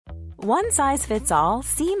One size fits all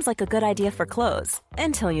seems like a good idea for clothes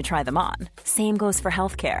until you try them on. Same goes for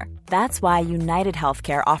healthcare. That's why United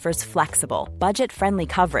Healthcare offers flexible, budget-friendly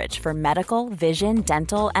coverage for medical, vision,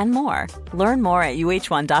 dental, and more. Learn more at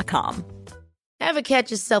uh1.com. Ever catch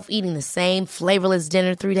yourself eating the same flavorless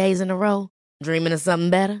dinner 3 days in a row? Dreaming of something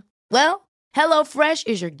better? Well, HelloFresh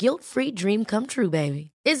is your guilt-free dream come true, baby.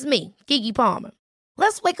 It's me, Keke Palmer.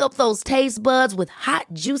 Let's wake up those taste buds with hot,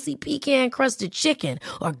 juicy pecan-crusted chicken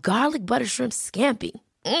or garlic butter shrimp scampi.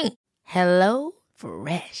 Hello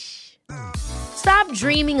Fresh. Stop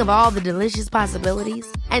dreaming of all the delicious possibilities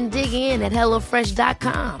and dig in at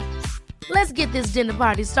HelloFresh.com. Let's get this dinner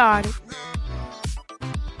party started.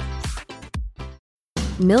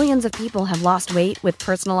 Millions of people have lost weight with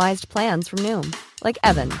personalized plans from Noom. Like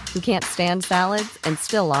Evan, who can't stand salads and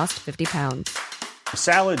still lost 50 pounds.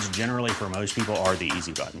 Salads generally for most people are the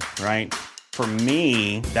easy button, right? For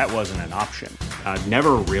me, that wasn't an option. I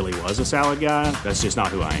never really was a salad guy. That's just not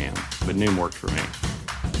who I am. But Noom worked for me.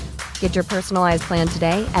 Get your personalized plan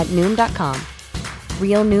today at Noom.com.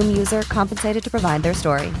 Real Noom user compensated to provide their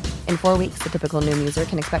story. In 4 weeks, the typical Noom user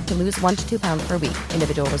can expect to lose 1 to 2 pounds per week.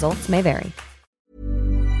 Individual results may vary.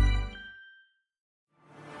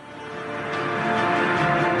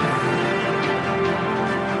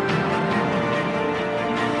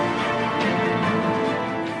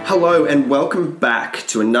 Hello and welcome back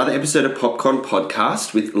to another episode of Popcorn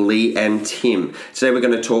Podcast with Lee and Tim. Today we're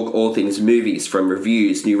going to talk all things movies, from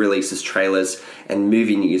reviews, new releases, trailers, and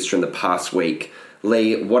movie news from the past week.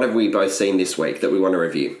 Lee, what have we both seen this week that we want to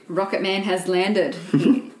review? Rocketman has landed.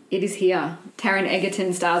 It is here. Taron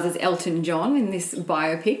Egerton stars as Elton John in this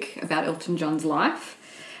biopic about Elton John's life.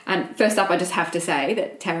 And first up, I just have to say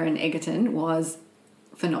that Taron Egerton was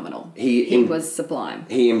phenomenal. He was sublime.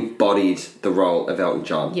 He embodied the role of Elton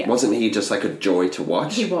John. Yeah. Wasn't he just like a joy to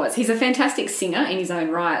watch? He was. He's a fantastic singer in his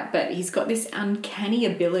own right, but he's got this uncanny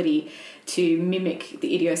ability to mimic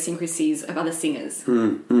the idiosyncrasies of other singers,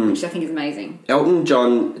 which I think is amazing. Elton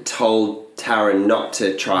John told Taron not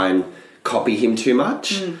to try and copy him too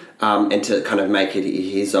much and to kind of make it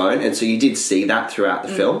his own. And so you did see that throughout the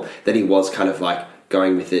film, that he was kind of like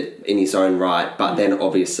going with it in his own right, but then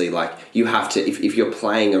obviously like you have to, if you're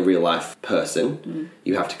playing a real life person,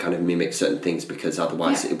 you have to kind of mimic certain things because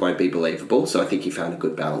otherwise it won't be believable. So I think he found a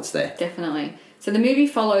good balance there. Definitely. So the movie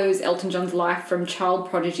follows Elton John's life from child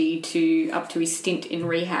prodigy to up to his stint in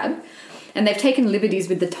rehab, and they've taken liberties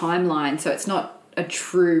with the timeline, so it's not a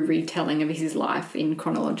true retelling of his life in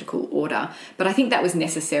chronological order, but I think that was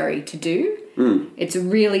necessary to do. It's a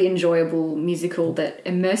really enjoyable musical that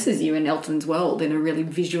immerses you in Elton's world in a really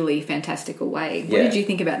visually fantastical way. What did you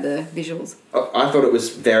think about the visuals? I thought it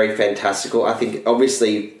was very fantastical. I think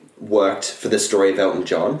obviously worked for the story of Elton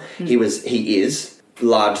John. He is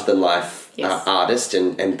larger than life artist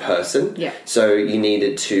and person. Yeah. So you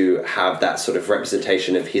needed to have that sort of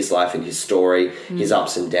representation of his life and his story, his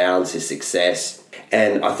ups and downs, his success.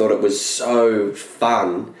 And I thought it was so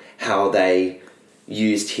fun how they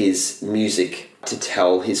used his music to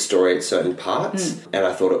tell his story at certain parts. And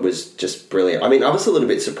I thought it was just brilliant. I mean, I was a little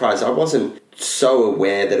bit surprised. I wasn't so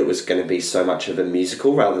aware that it was going to be so much of a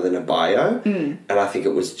musical rather than a bio. And I think it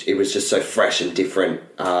was just so fresh and different.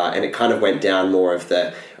 And it kind of went down more of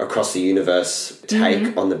the across the universe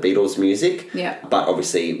take on the Beatles music. Yeah. But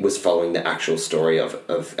obviously was following the actual story of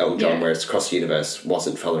Elton John, whereas Across the Universe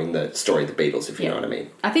wasn't following the story of the Beatles, if you know what I mean.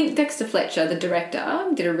 I think Dexter Fletcher, the director,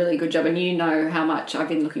 did a really good job. And you know how much I've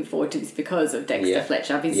been looking forward to this because of Dexter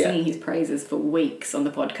Fletcher. I've been singing his praises for weeks on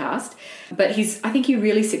the podcast. But I think he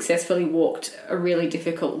really successfully walked a really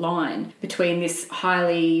difficult line between this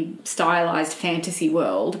highly stylized fantasy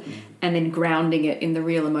world and then grounding it in the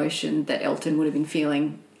real emotion that Elton would have been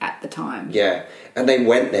feeling at the time. Yeah, and they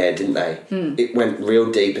went there, didn't they? It went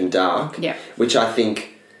real deep and dark, which I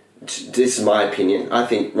think, this is my opinion, I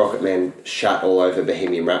think Rocketman shat all over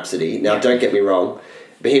Bohemian Rhapsody. Now, don't get me wrong,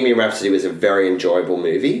 Bohemian Rhapsody was a very enjoyable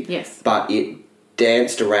movie, but it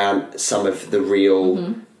danced around some of the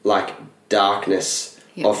real, like, darkness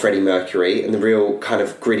of Freddie Mercury and the real kind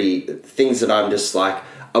of gritty things that I'm just like,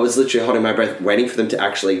 I was literally holding my breath waiting for them to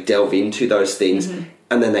actually delve into those things,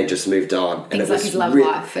 and then they just moved on. Things and it like was his love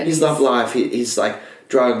life. And his love life, his like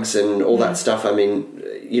drugs and all that stuff. I mean,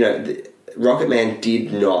 you know, Rocketman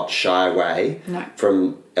did not shy away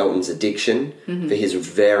from Elton's addiction, for his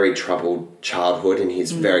very troubled childhood and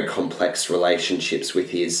his very complex relationships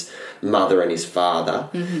with his mother and his father,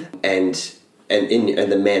 and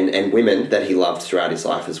the men and women that he loved throughout his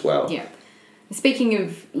life as well. Yeah. Speaking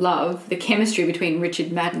of love, the chemistry between Richard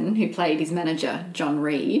Madden, who played his manager, John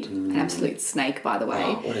Reed, an absolute snake, by the way.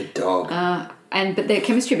 Oh, what a dog. But the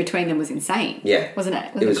chemistry between them was insane. Yeah. Wasn't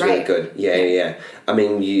it? It was great? really good. Yeah. I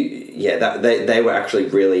mean, they were actually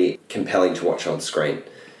really compelling to watch on screen.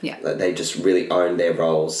 Yeah. They just really owned their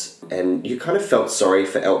roles. And you kind of felt sorry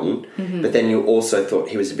for Elton, but then you also thought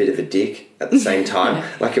he was a bit of a dick at the same time.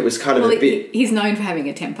 Like, it was kind of a bit... He's known for having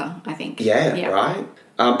a temper, I think. Yeah. Right?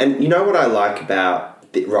 And you know what I like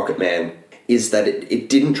about the Rocket Man is that it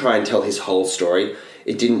didn't try and tell his whole story.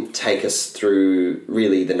 It didn't take us through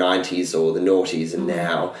really the 90s or the noughties and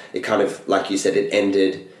now. It kind of, like you said, it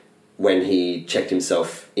ended when he checked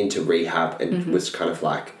himself into rehab and was kind of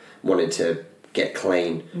like wanted to get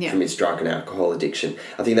clean from his drug and alcohol addiction.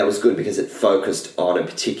 I think that was good because it focused on a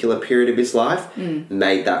particular period of his life,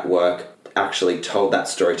 made that work, actually told that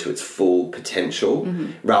story to its full potential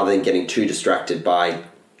rather than getting too distracted by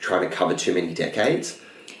trying to cover too many decades.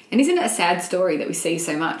 And isn't it a sad story that we see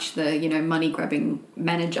so much, the, money-grabbing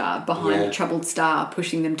manager behind a troubled star,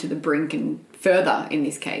 pushing them to the brink and further in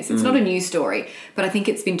this case? It's not a new story, but I think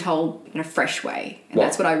it's been told in a fresh way, and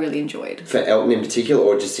that's what I really enjoyed. For Elton in particular,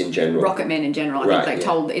 or just in general? Rocket Man in general. I think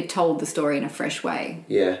it told the story in a fresh way.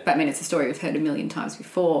 Yeah. But I mean, it's a story we've heard a million times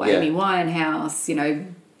before. Amy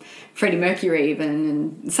Winehouse, Freddie Mercury even,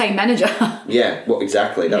 and same manager. Yeah, well,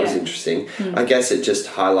 exactly. That was interesting. I guess it just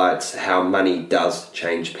highlights how money does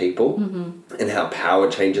change people and how power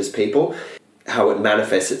changes people, how it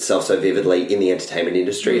manifests itself so vividly in the entertainment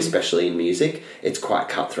industry, especially in music. It's quite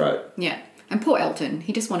cutthroat. Yeah. And poor Elton,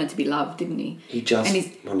 he just wanted to be loved, didn't he? He just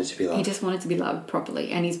wanted to be loved. He just wanted to be loved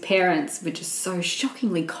properly. And his parents were just so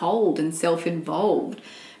shockingly cold and self-involved.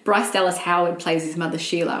 Bryce Dallas Howard plays his mother,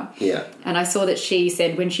 Sheila. Yeah. And I saw that she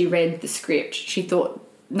said when she read the script, she thought,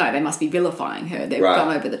 no, they must be vilifying her. They've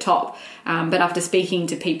gone over the top. But after speaking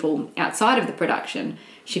to people outside of the production,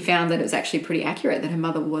 she found that it was actually pretty accurate, that her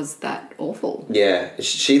mother was that awful. Yeah.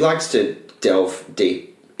 She likes to delve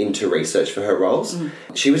deep into research for her roles.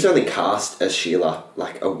 She was only cast as Sheila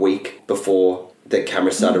like a week before the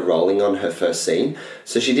camera started rolling on her first scene.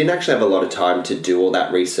 So she didn't actually have a lot of time to do all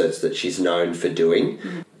that research that she's known for doing.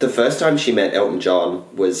 The first time she met Elton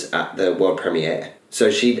John was at the world premiere. So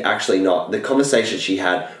she'd actually not... The conversation she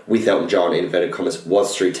had with Elton John, in inverted commas,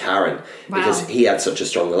 was through Taron. Because he had such a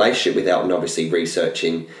strong relationship with Elton, obviously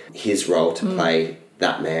researching his role to play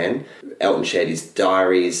that man. Elton shared his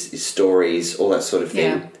diaries, his stories, all that sort of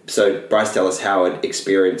thing. Yeah. So Bryce Dallas Howard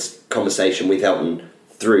experienced conversation with Elton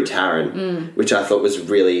through Taron, which I thought was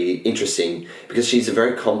really interesting because she's a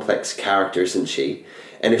very complex character, isn't she?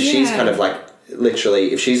 And if she's kind of like,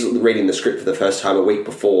 literally, if she's reading the script for the first time a week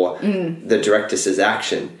before the director says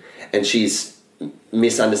action and she's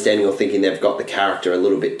misunderstanding or thinking they've got the character a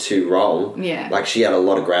little bit too wrong, like she had a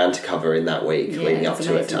lot of ground to cover in that week leading up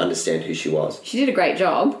to it to understand who she was. She did a great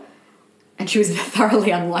job. And she was thoroughly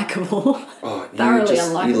unlikable. Oh,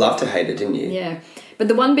 unlikable. You loved to hate her, didn't you? Yeah. But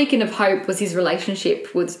the one beacon of hope was his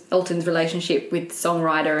relationship with Elton's relationship with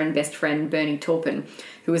songwriter and best friend Bernie Taupin,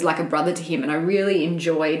 who was like a brother to him. And I really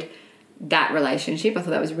enjoyed that relationship. I thought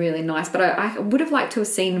that was really nice. But I would have liked to have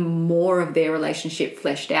seen more of their relationship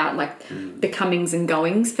fleshed out. Like the comings and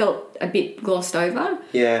goings felt a bit glossed over.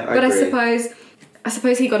 Yeah, I agree. I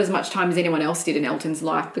suppose he got as much time as anyone else did in Elton's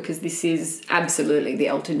life because this is absolutely the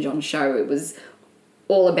Elton John show. It was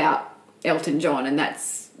all about Elton John, and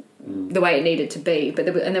that's the way it needed to be. But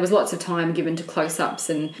there was lots of time given to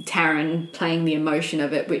close-ups and Taron playing the emotion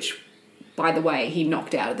of it, which, by the way, he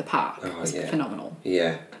knocked out of the park. It was phenomenal.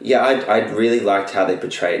 Yeah. Yeah, I really liked how they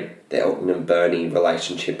portrayed the Elton and Bernie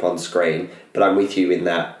relationship on screen, but I'm with you in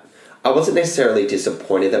that I wasn't necessarily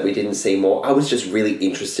disappointed that we didn't see more. I was just really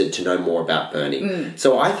interested to know more about Bernie.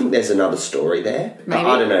 So I think there's another story there. Maybe.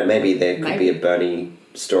 I don't know, maybe there could be a Bernie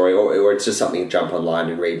story or it's just something to jump online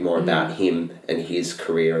and read more about him and his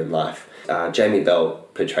career and life. Jamie Bell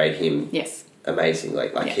portrayed him amazingly.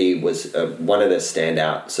 He was one of the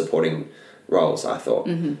standout supporting roles, I thought.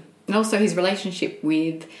 And also his relationship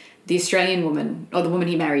with the Australian woman, or the woman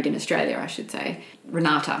he married in Australia, I should say,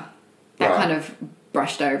 Renata. That kind of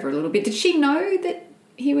brushed over a little bit. Did she know that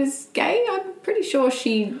he was gay? I'm pretty sure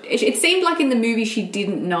it seemed like in the movie she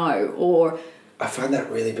didn't know, or... I find that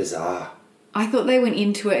really bizarre. I thought they went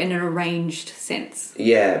into it in an arranged sense.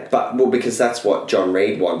 Yeah, because that's what John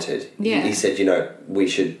Reid wanted. Yeah. He said, we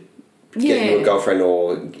should get you a girlfriend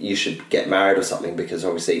or you should get married or something because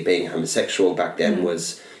obviously being homosexual back then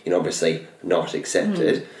was, obviously not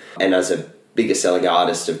accepted. And as a bigger selling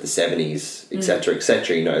artist of the 70s, etc.,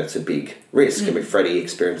 it's a big risk. I mean, Freddie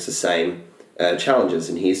experienced the same challenges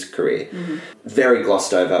in his career. Very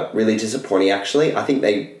glossed over, really disappointing actually. I think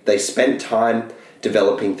they spent time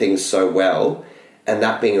developing things so well, and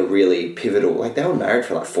that being a really pivotal... they were married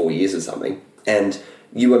for 4 years or something, and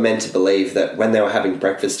you were meant to believe that when they were having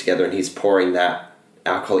breakfast together and he's pouring that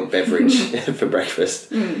alcoholic beverage for breakfast,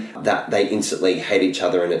 that they instantly hate each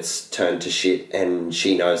other and it's turned to shit, and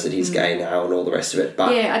she knows that he's gay now and all the rest of it. But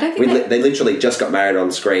I don't think they literally just got married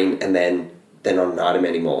on screen and then they're not an item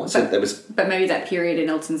anymore. But maybe that period in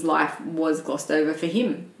Elton's life was glossed over for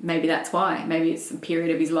him. Maybe that's why. Maybe it's a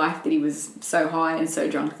period of his life that he was so high and so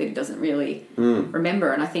drunk that he doesn't really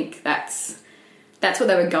remember. And I think that's what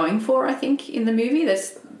they were going for, I think, in the movie.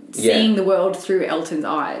 There's seeing the world through Elton's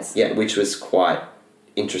eyes. Yeah, which was quite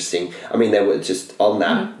interesting. I mean, there was just on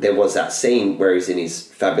that, there was that scene where he's in his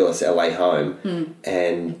fabulous LA home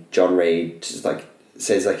and John Reed just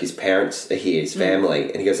says his parents are here, his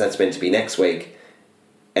family, and he goes, that's meant to be next week.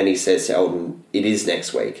 And he says to Elton, it is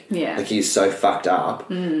next week. Yeah. Like, he's so fucked up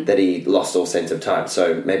that he lost all sense of time.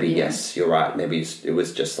 So maybe, yes, you're right. Maybe it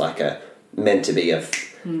was just like meant to be a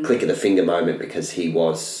click of the finger moment because he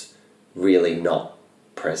was really not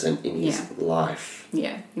present in his life.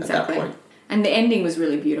 Yeah, exactly. At that point. And the ending was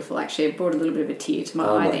really beautiful, actually. It brought a little bit of a tear to my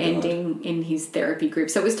eye, the ending in his therapy group.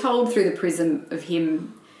 So it was told through the prism of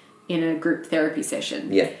him in a group therapy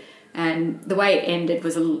session. Yeah. And the way it ended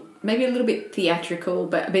was maybe a little bit theatrical,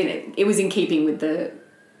 but I mean, it was in keeping with the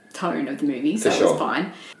tone of the movie, so it was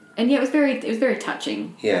fine. And yeah, it was very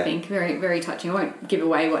touching, I think. Very, very touching. I won't give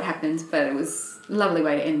away what happens, but it was a lovely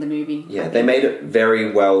way to end the movie. Yeah, they made it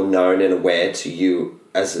very well known and aware to you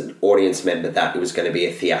as an audience member that it was going to be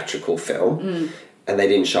a theatrical film. And they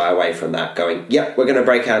didn't shy away from that, going, yep, we're going to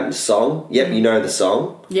break out into song. Yep, you know the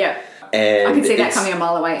song. Yeah. And I can see that coming a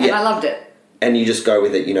mile away, and I loved it. And you just go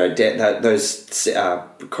with it, those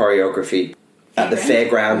choreography at the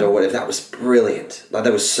fairground or whatever, that was brilliant. Like,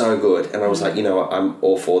 that was so good. And I was like, you know what, I'm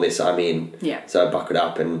all for this, I'm in. Yeah. So I buckled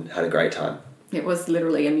up and had a great time. It was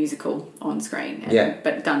literally a musical on screen.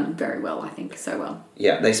 But done very well, I think, so well.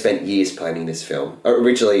 Yeah, they spent years planning this film.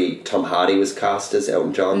 Originally, Tom Hardy was cast as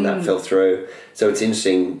Elton John. That fell through. So it's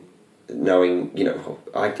interesting knowing,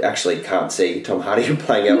 I actually can't see Tom Hardy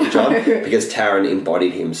playing Elton John because Taron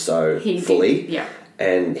embodied him so fully. Yeah.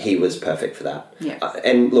 And he was perfect for that. Yeah.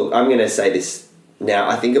 And look, I'm going to say this now.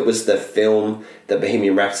 I think it was the film that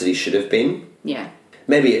Bohemian Rhapsody should have been. Yeah.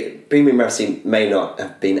 Maybe Bohemian Rhapsody may not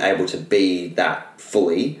have been able to be that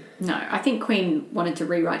fully. No, I think Queen wanted to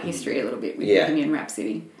rewrite history a little bit with Bohemian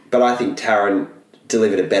Rhapsody. But I think Taron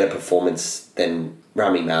delivered a better performance than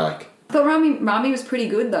Rami Malek. I thought Rami was pretty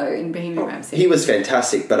good, though, in Bohemian Rhapsody. He was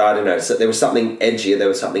fantastic, but I don't know. So there was something edgier, there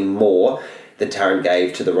was something more that Taron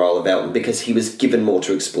gave to the role of Elton because he was given more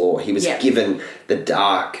to explore. He was given the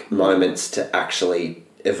dark moments to actually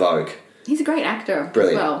evoke. He's a great actor.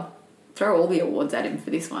 Brilliant. As well. Throw all the awards at him for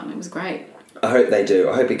this one. It was great. I hope they do.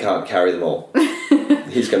 I hope he can't carry them all.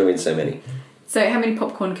 He's going to win so many. So how many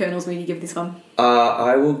popcorn kernels will you give this one?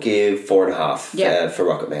 I will give 4.5 for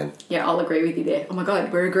Rocket Man. Yeah, I'll agree with you there. Oh my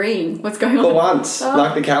God, we're agreeing. What's going on? For once.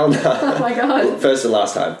 Mark the calendar. Oh my God. First and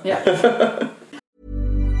last time. Yeah.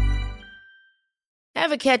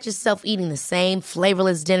 Ever catch yourself eating the same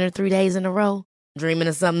flavorless dinner 3 days in a row? Dreaming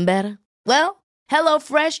of something better? Well,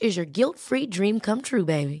 HelloFresh is your guilt-free dream come true,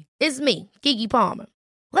 baby. It's me, Keke Palmer.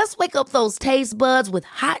 Let's wake up those taste buds with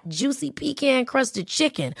hot, juicy pecan-crusted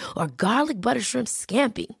chicken or garlic butter shrimp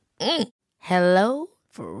scampi. Hello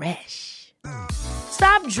Fresh.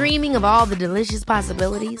 Stop dreaming of all the delicious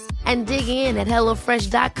possibilities and dig in at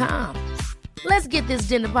HelloFresh.com. Let's get this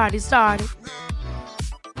dinner party started.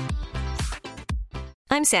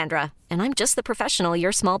 I'm Sandra, and I'm just the professional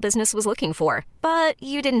your small business was looking for. But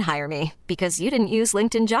you didn't hire me because you didn't use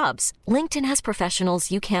LinkedIn Jobs. LinkedIn has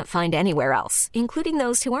professionals you can't find anywhere else, including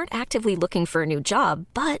those who aren't actively looking for a new job,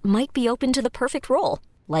 but might be open to the perfect role,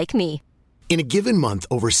 like me. In a given month,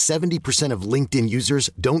 over 70% of LinkedIn users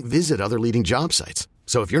don't visit other leading job sites.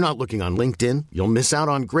 So if you're not looking on LinkedIn, you'll miss out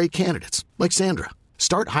on great candidates like Sandra.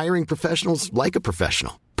 Start hiring professionals like a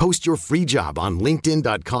professional. Post your free job on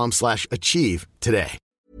linkedin.com/achieve today.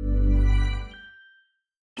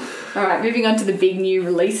 All right, moving on to the big new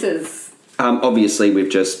releases. Obviously, we've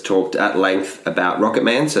just talked at length about Rocket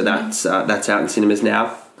Man, so that's out in cinemas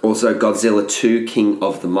now. Also, Godzilla 2, King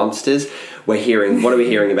of the Monsters. What are we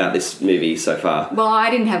hearing about this movie so far? Well, I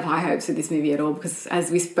didn't have high hopes for this movie at all because, as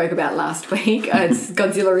we spoke about last week,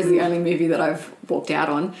 Godzilla is the only movie that I've walked out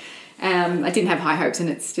on. I didn't have high hopes, and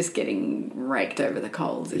it's just getting raked over the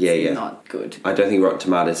coals. It's not good. I don't think Rotten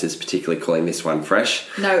Tomatoes is particularly calling this one fresh.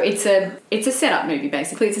 No, it's a setup movie,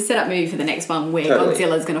 basically. It's a setup movie for the next one where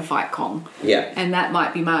Godzilla's going to fight Kong. Yeah. And that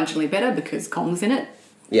might be marginally better because Kong's in it.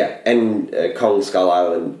 Yeah, and Kong Skull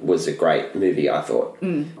Island was a great movie, I thought.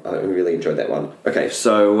 I really enjoyed that one. Okay,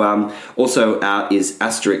 so also out is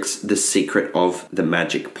Asterix, The Secret of the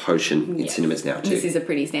Magic Potion in cinemas now too. This is a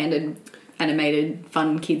pretty standard animated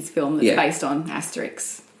fun kids film that's based on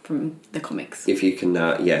Asterix from the comics. If you can,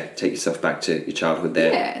 take yourself back to your childhood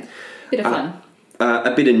there. Yeah, bit of fun.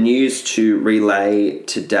 A bit of news to relay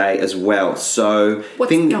today as well. So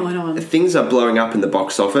what's going on? Things are blowing up in the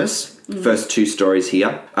box office. First two stories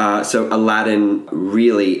here. So Aladdin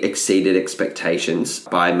really exceeded expectations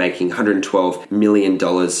by making $112 million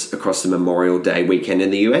across the Memorial Day weekend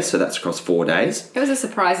in the US. So that's across 4 days. It was a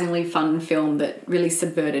surprisingly fun film that really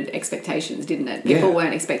subverted expectations, didn't it? People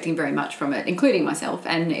weren't expecting very much from it, including myself.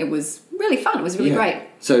 And it was really fun. It was really great.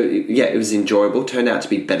 So, it was enjoyable. Turned out to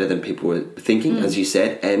be better than people were thinking, as you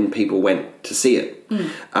said, and people went to see it.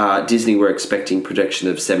 Disney were expecting projection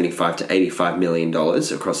of $75 to $85 million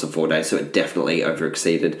across the 4 days, so it definitely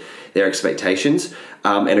over-exceeded their expectations.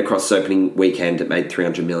 And across the opening weekend, it made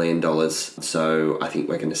 $300 million. So I think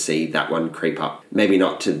we're going to see that one creep up. Maybe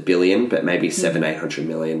not to the billion, but maybe $700-800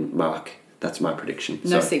 million mark. That's my prediction.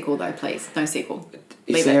 No sequel, though, please. No sequel.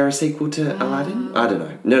 Is there a sequel to Aladdin? I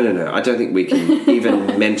don't know. No. I don't think we can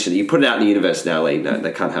even mention it. You put it out in the universe now, Lee. No,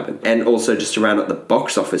 that can't happen. And also, just to round up the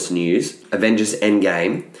box office news, Avengers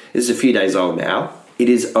Endgame. This is a few days old now. It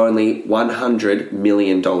is only $100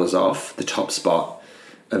 million off the top spot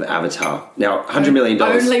of Avatar. Now, $100 million.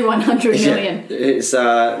 Only $100 million. It's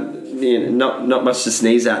not much to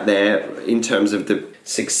sneeze at there in terms of the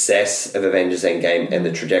success of Avengers Endgame and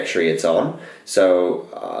the trajectory it's on. So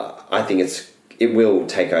I think it will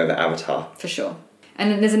take over Avatar. For sure. And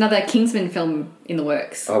then there's another Kingsman film in the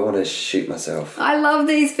works. I want to shoot myself. I love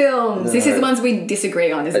these films. No. This is the ones we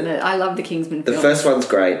disagree on, isn't it? I love the Kingsman films. The first one's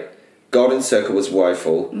great. Golden Circle was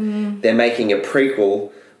woeful. They're making a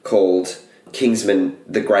prequel called Kingsman: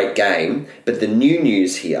 The Great Game. But the new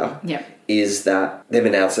news here is that they've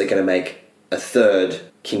announced they're going to make a third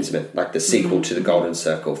Kingsman, like the sequel to the Golden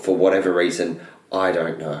Circle. For whatever reason, I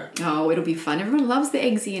don't know. Oh, it'll be fun. Everyone loves the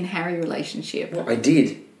Eggsy and Harry relationship. Well, I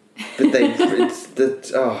did. But I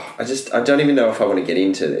don't even know if I want to get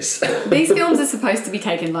into this. These films are supposed to be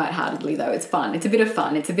taken lightheartedly, though. It's fun. It's a bit of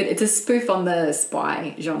fun. It's a spoof on the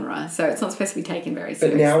spy genre, so it's not supposed to be taken very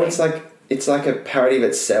seriously. But now it's like a parody of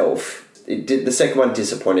itself. The second one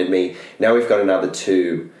disappointed me. Now we've got another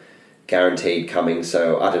 2 guaranteed coming.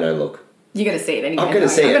 So I don't know. Look, you're going to see it anyway. I'm going to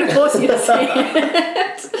see it. I'm going to force you to see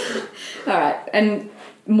it. All right, and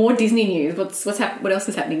more Disney news. What else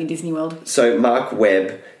is happening in Disney World? So Mark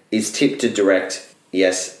Webb is tipped to direct,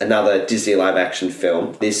 another Disney live-action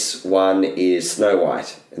film. This one is Snow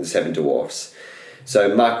White and the Seven Dwarfs.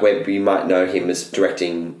 So Mark Webb, you might know him as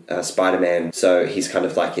directing Spider-Man. So he's kind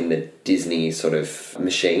of like in the Disney sort of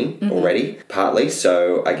machine already, partly.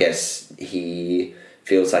 So I guess he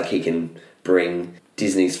feels like he can bring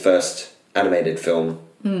Disney's first animated film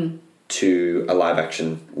to a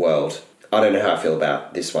live-action world. I don't know how I feel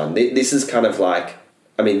about this one. This is kind of like,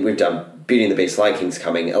 we've done Beauty and the Beast, Lion King's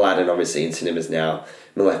coming, Aladdin obviously in cinemas now,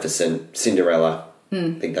 Maleficent, Cinderella.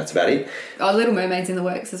 I think that's about it. Oh, Little Mermaid's in the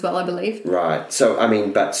works as well, I believe. Right. So,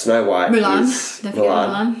 but Snow White Mulan. is...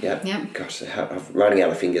 Mulan. Yeah. Gosh, I'm running out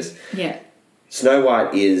of fingers. Yeah. Snow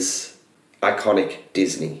White is iconic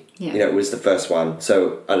Disney. Yeah. It was the first one.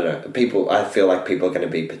 So, I don't know. I feel like people are going to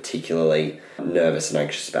be particularly nervous and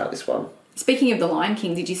anxious about this one. Speaking of The Lion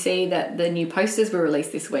King, did you see that the new posters were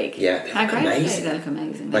released this week? Yeah, they look amazing. They look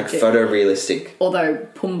amazing. Like photorealistic. Although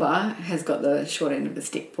Pumbaa has got the short end of the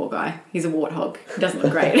stick, poor guy. He's a warthog. He doesn't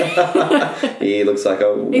look great. He looks like a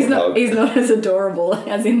warthog. He's not as adorable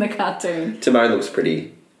as in the cartoon. Timon looks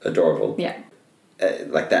pretty adorable. Yeah.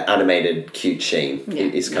 Like that animated cute sheen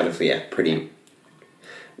is kind of, pretty...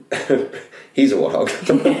 He's a warthog.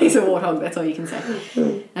 He's a warthog, that's all you can say.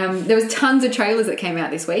 There was tons of trailers that came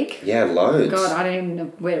out this week. Yeah, loads. God, I don't even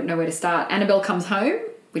know where to start. Annabelle Comes Home,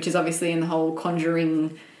 which is obviously in the whole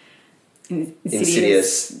Conjuring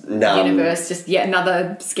Insidious universe. Just yet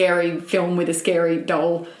another scary film with a scary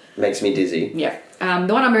doll. Makes me dizzy. Yeah.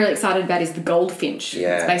 The one I'm really excited about is The Goldfinch.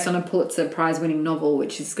 Yeah. It's based on a Pulitzer Prize-winning novel,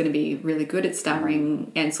 which is going to be really good. It's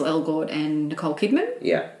starring Ansel Elgort and Nicole Kidman.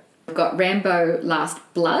 Yeah. We've got Rambo Last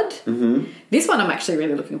Blood. Mm-hmm. This one I'm actually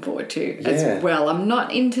really looking forward to as well. I'm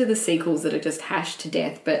not into the sequels that are just hashed to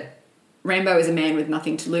death, but Rambo is a man with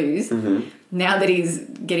nothing to lose. Mm-hmm. Now that he's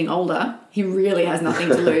getting older, he really has nothing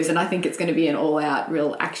to lose, and I think it's going to be an all-out,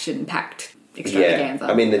 real action-packed extravaganza.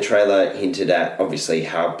 Yeah, the trailer hinted at, obviously,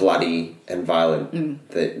 how bloody and violent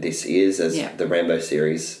this is as the Rambo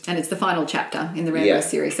series. And it's the final chapter in the Rambo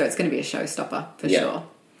series, so it's going to be a showstopper for sure.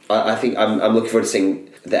 I think I'm looking forward to seeing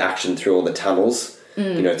the action through all the tunnels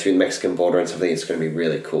through the Mexican border and something. It's going to be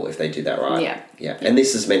really cool if they do that right. Yeah. And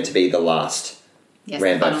this is meant to be the last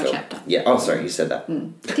Rambo the final film. chapter. Yeah. Oh, sorry, you said that.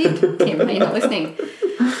 I did, Tim. You're not listening.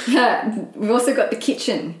 We've also got The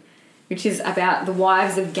Kitchen, which is about the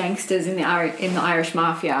wives of gangsters in the Irish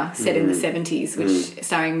Mafia, set in the 70s, which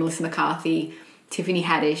starring Melissa McCarthy, Tiffany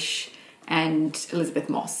Haddish, and Elizabeth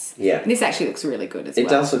Moss. Yeah. And this actually looks really good as well. It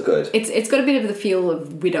does look good. It's got a bit of the feel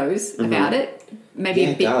of Widows about it. Maybe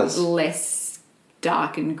a bit less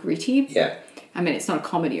dark and gritty. Yeah. I mean, it's not a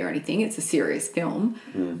comedy or anything. It's a serious film.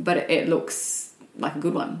 But it looks like a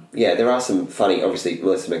good one. Yeah, there are some funny... Obviously,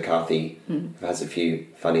 Melissa McCarthy has a few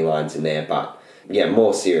funny lines in there, but... Yeah,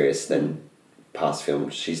 more serious than past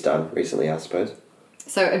films she's done recently, I suppose.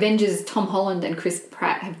 So Avengers Tom Holland and Chris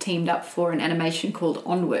Pratt have teamed up for an animation called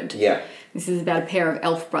Onward. Yeah. This is about a pair of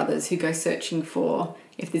elf brothers who go searching for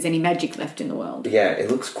if there's any magic left in the world. Yeah, it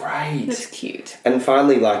looks great. It's cute. And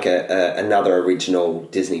finally, like another original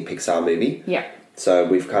Disney Pixar movie. Yeah. So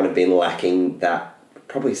we've kind of been lacking that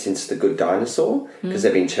probably since The Good Dinosaur, because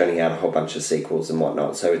they've been churning out a whole bunch of sequels and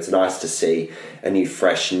whatnot. So it's nice to see a new,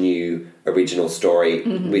 fresh, new original story,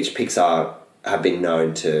 which Pixar have been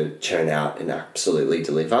known to churn out and absolutely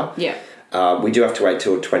deliver. Yeah. We do have to wait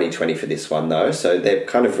till 2020 for this one, though. So they're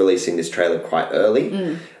kind of releasing this trailer quite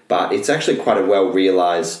early. But it's actually quite a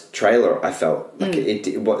well-realised trailer, I felt. Like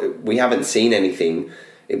we haven't seen anything.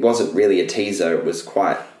 It wasn't really a teaser. It was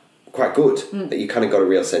quite good. That you kind of got a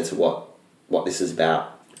real sense of what this is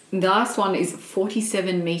about. The last one is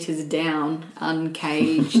 47 metres down,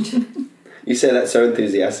 uncaged. You say that so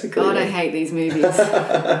enthusiastically. God, I hate these movies.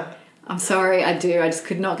 I'm sorry, I do. I just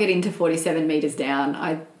could not get into 47 metres down.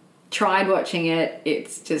 I tried watching it.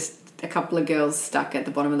 It's just a couple of girls stuck at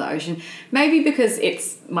the bottom of the ocean. Maybe because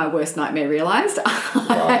it's my worst nightmare realised.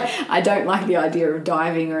 Right. I don't like the idea of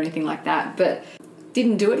diving or anything like that, but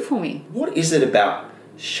didn't do it for me. What is it about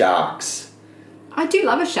sharks? I do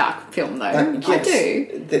love a shark film, though. Yes, I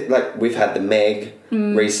do. Like, we've had The Meg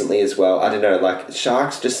recently as well. I don't know, like,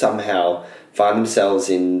 sharks just somehow find themselves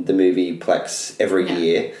in the movie Plex every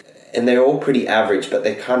year. And they're all pretty average, but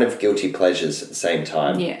they're kind of guilty pleasures at the same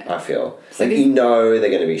time, I feel. So like, you know they're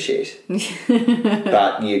going to be shit.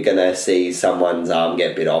 But you're going to see someone's arm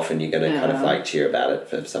get bit off and you're going to kind of, like, cheer about it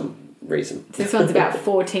for some reason. So this one's about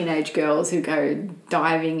 4 teenage girls who go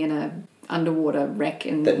diving in a underwater wreck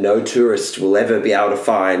and that no tourist will ever be able to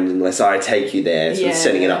find unless I take you there. So it's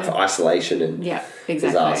setting it up for isolation and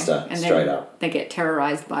disaster and straight up. They get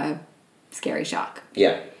terrorised by a scary shark.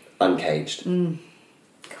 Yeah, uncaged.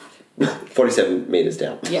 47 metres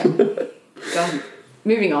down. Yeah. God.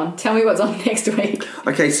 Moving on. Tell me what's on next week.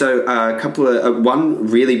 Okay, so a couple of one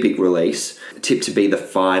really big release, tipped to be the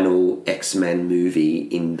final X-Men movie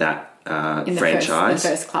in that franchise. The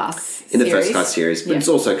first class series. In the first class series, but it's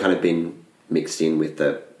also kind of been mixed in with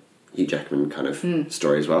the Hugh Jackman kind of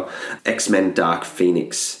story as well. X-Men Dark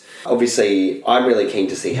Phoenix. Obviously, I'm really keen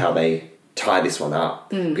to see how they tie this one up,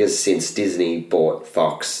 because since Disney bought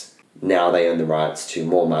Fox, now they own the rights to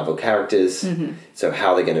more Marvel characters. So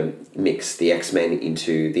how they're going to mix the X-Men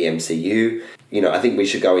into the MCU. You know, I think we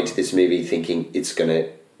should go into this movie thinking it's going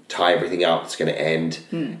to tie everything up, it's going to end,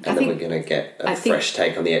 and then we're going to get a fresh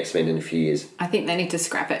take on the X-Men in a few years. I think they need to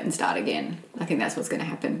scrap it and start again. I think that's what's going to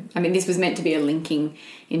happen. I mean, this was meant to be a linking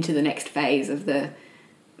into the next phase of the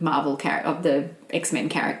Marvel of the X-Men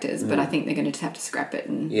characters, but I think they're going to just have to scrap it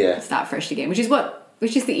and start fresh again, which is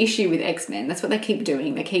the issue with X-Men. That's what they keep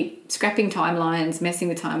doing. They keep scrapping timelines, messing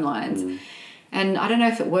with timelines, and I don't know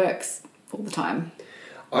if it works all the time.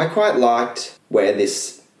 I quite liked where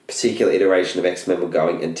this particular iteration of X-Men were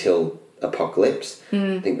going until Apocalypse.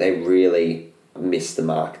 I think they really missed the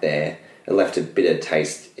mark there. It left a bitter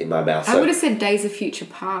taste in my mouth. I would have said Days of Future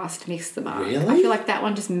Past missed the mark. Really? I feel like that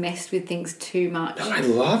one just messed with things too much. No, I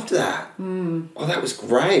loved that. Oh, that was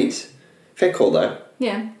great. Fair call, though.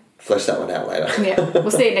 Yeah. Flesh that one out later. Yeah.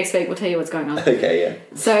 We'll see it next week. We'll tell you what's going on. Okay, yeah.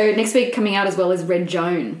 So next week coming out as well is Red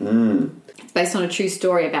Joan. It's based on a true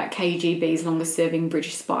story about KGB's longest-serving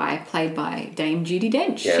British spy, played by Dame Judi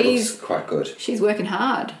Dench. Yeah, it looks quite good. She's working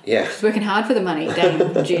hard. Yeah. She's working hard for the money, Dame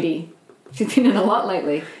Judi. She's been in a lot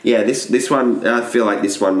lately. Yeah, this one, I feel like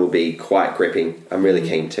this one will be quite gripping. I'm really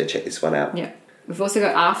keen to check this one out. Yeah. We've also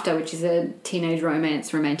got After, which is a teenage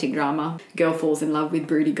romantic drama. Girl falls in love with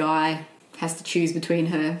broody guy, has to choose between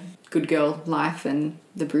her good girl life and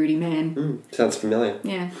the broody man. Sounds familiar.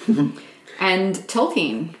 Yeah. And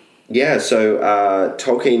Tolkien. Yeah, so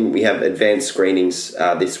Tolkien, we have advanced screenings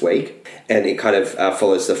this week, and it kind of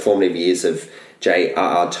follows the formative years of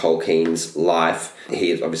J.R.R. Tolkien's life. He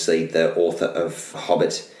is obviously the author of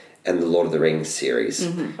Hobbit and the Lord of the Rings series.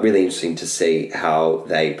 Really interesting to see how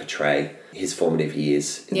they portray his formative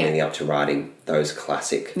years leading up to writing those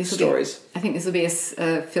classic stories. I think this will be a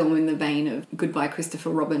film in the vein of Goodbye Christopher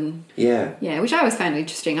Robin. Yeah. Yeah, which I always found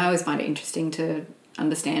interesting. I always find it interesting to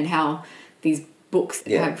understand how these books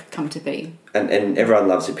have come to be. And everyone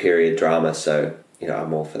loves a period drama, so,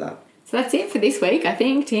 I'm all for that. So that's it for this week, I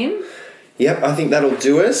think, Tim. Yep, I think that'll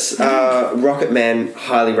do us. Rocket Man,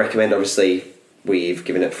 highly recommend. Obviously, we've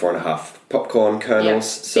given it 4.5 popcorn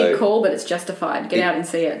kernels. Big call, but it's justified. Get out and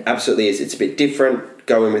see it. Absolutely is. It's a bit different.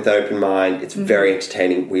 Go in with open mind. It's very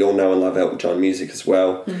entertaining. We all know and love Elton John music as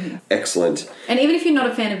well. Excellent. And even if you're not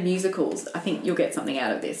a fan of musicals, I think you'll get something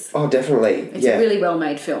out of this. Oh, definitely. It's a really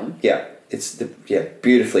well-made film. Yeah, it's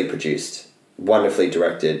beautifully produced. Wonderfully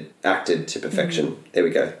directed, acted to perfection. There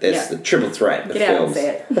we go. There's the triple threat of films.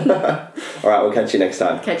 Get out and see it. All right, we'll catch you next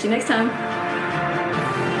time. Catch you next time.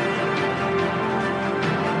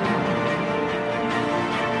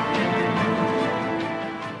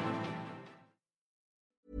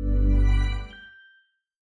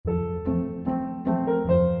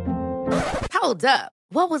 Hold up.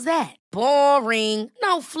 What was that? Boring.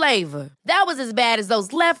 No flavor. That was as bad as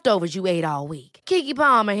those leftovers you ate all week. Keke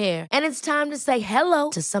Palmer here, and it's time to say hello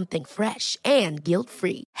to something fresh and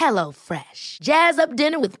guilt-free. Hello Fresh. Jazz up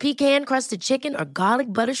dinner with pecan-crusted chicken or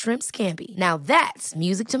garlic butter shrimp scampi. Now that's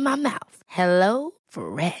music to my mouth. Hello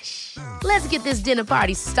Fresh. Let's get this dinner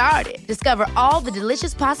party started. Discover all the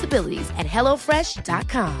delicious possibilities at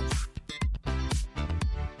HelloFresh.com.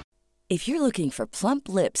 If you're looking for plump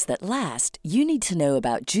lips that last, you need to know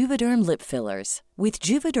about Juvederm lip fillers. With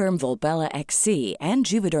Juvederm Volbella XC and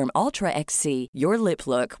Juvederm Ultra XC, your lip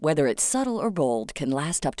look, whether it's subtle or bold, can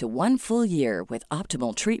last up to 1 full year with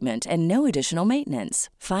optimal treatment and no additional maintenance.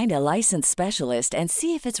 Find a licensed specialist and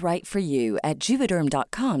see if it's right for you at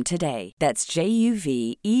Juvederm.com today. That's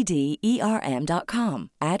JUVEDERM.com.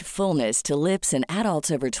 Add fullness to lips in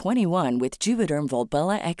adults over 21 with Juvederm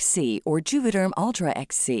Volbella XC or Juvederm Ultra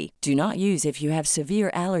XC. Do not use if you have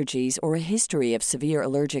severe allergies or a history of severe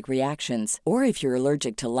allergic reactions, or if you're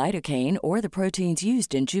allergic to lidocaine or the proteins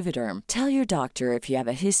used in Juvederm. Tell your doctor if you have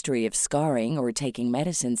a history of scarring or taking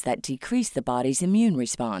medicines that decrease the body's immune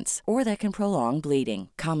response or that can prolong bleeding.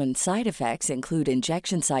 Common side effects include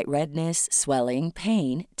injection site redness, swelling,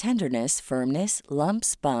 pain, tenderness, firmness,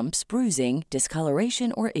 lumps, bumps, bruising,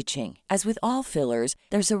 discoloration, or itching. As with all fillers,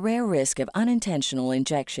 there's a rare risk of unintentional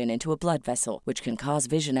injection into a blood vessel, which can cause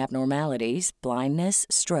vision abnormalities, blindness,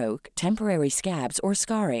 stroke, temporary scabs, or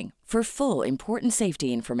scarring. For full, important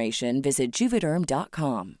safety information, visit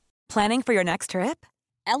Juvederm.com. Planning for your next trip?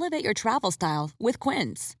 Elevate your travel style with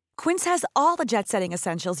Quince. Quince has all the jet-setting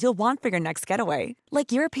essentials you'll want for your next getaway,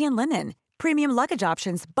 like European linen, premium luggage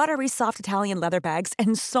options, buttery soft Italian leather bags,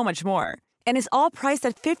 and so much more. And is all priced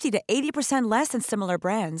at 50 to 80% less than similar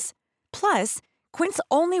brands. Plus, Quince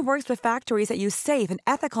only works with factories that use safe and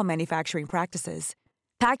ethical manufacturing practices.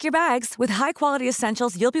 Pack your bags with high-quality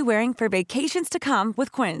essentials you'll be wearing for vacations to come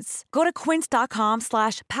with Quince. Go to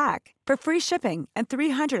quince.com/pack for free shipping and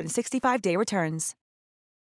 365-day returns.